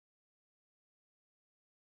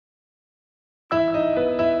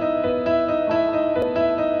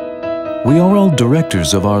We are all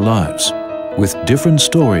directors of our lives, with different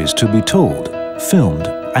stories to be told, filmed,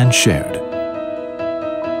 and shared.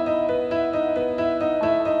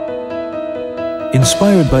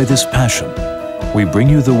 Inspired by this passion, we bring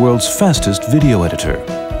you the world's fastest video editor,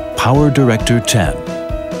 PowerDirector 10.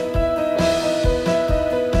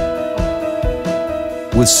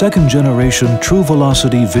 With second-generation True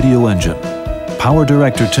Velocity video engine,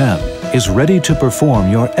 PowerDirector 10 is ready to perform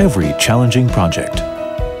your every challenging project.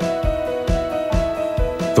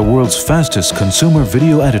 The world's fastest consumer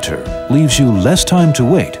video editor leaves you less time to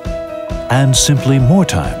wait and simply more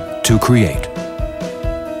time to create.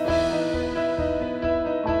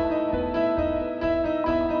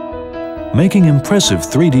 Making impressive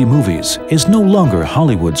 3D movies is no longer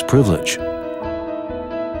Hollywood's privilege.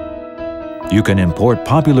 You can import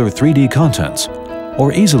popular 3D contents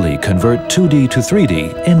or easily convert 2D to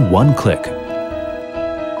 3D in one click.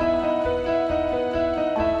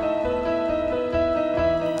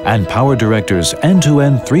 And PowerDirector's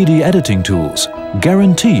end-to-end 3D editing tools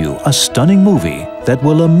guarantee you a stunning movie that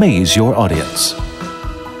will amaze your audience.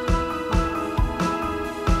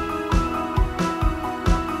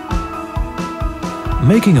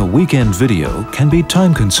 Making a weekend video can be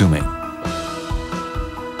time-consuming.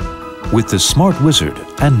 With the Smart Wizard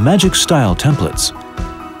and Magic Style templates,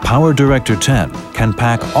 PowerDirector 10 can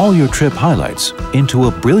pack all your trip highlights into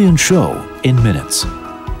a brilliant show in minutes.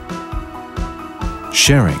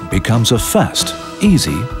 Sharing becomes a fast,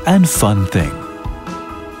 easy, and fun thing.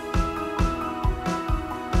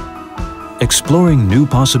 Exploring new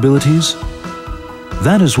possibilities?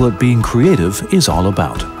 That is what being creative is all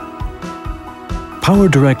about.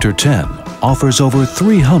 PowerDirector 10 offers over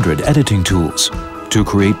 300 editing tools to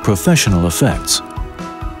create professional effects.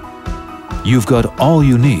 You've got all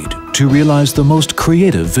you need to realize the most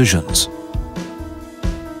creative visions.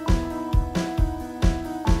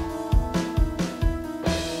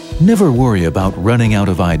 Never worry about running out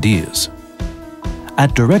of ideas.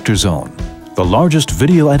 At Director Zone, the largest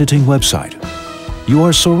video editing website, you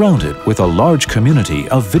are surrounded with a large community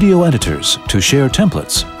of video editors to share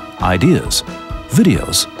templates, ideas,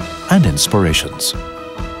 videos, and inspirations.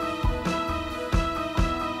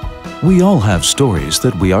 We all have stories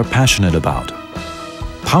that we are passionate about.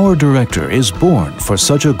 PowerDirector is born for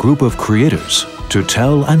such a group of creators to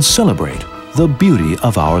tell and celebrate the beauty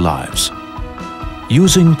of our lives.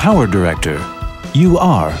 Using PowerDirector, you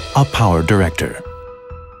are a PowerDirector.